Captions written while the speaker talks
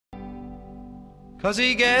'Cause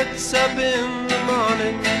he gets up in the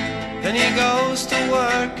morning, then he goes to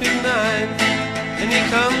work at 9, and he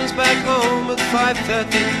comes back home at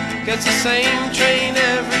 5:30, gets the same train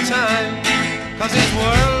every time. 'Cause his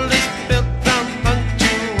world is built on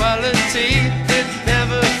punctuality, it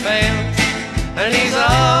never fails. And he's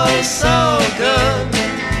all so good,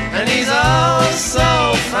 and he's all so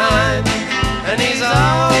fine, and he's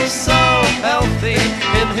all so healthy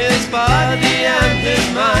in his body and his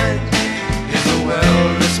mind. He's a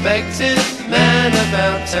well-respected man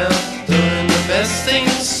about town, doing the best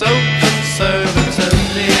things so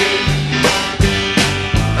conservatively.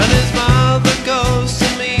 And his mother goes to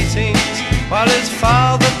meetings while his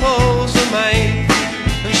father pulls the maid,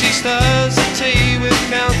 and she stirs the tea with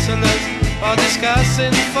counsellors while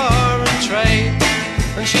discussing foreign trade.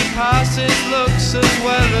 And she passes looks as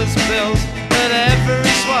well as bills at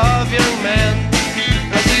every suave young man.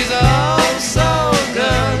 'Cause he's all so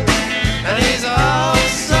good, and he's all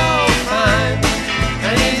so fine,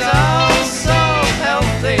 and he's all so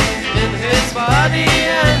healthy in his body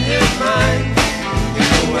and his mind.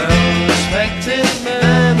 He's a well-respected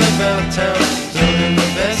man about town, doing the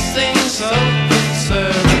best things so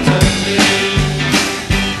conservatively.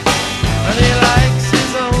 And he likes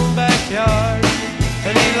his own backyard,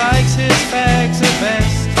 and he likes his fags the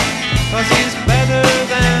best, 'cause he's better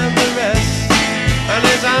than the rest. And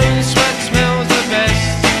his own sweat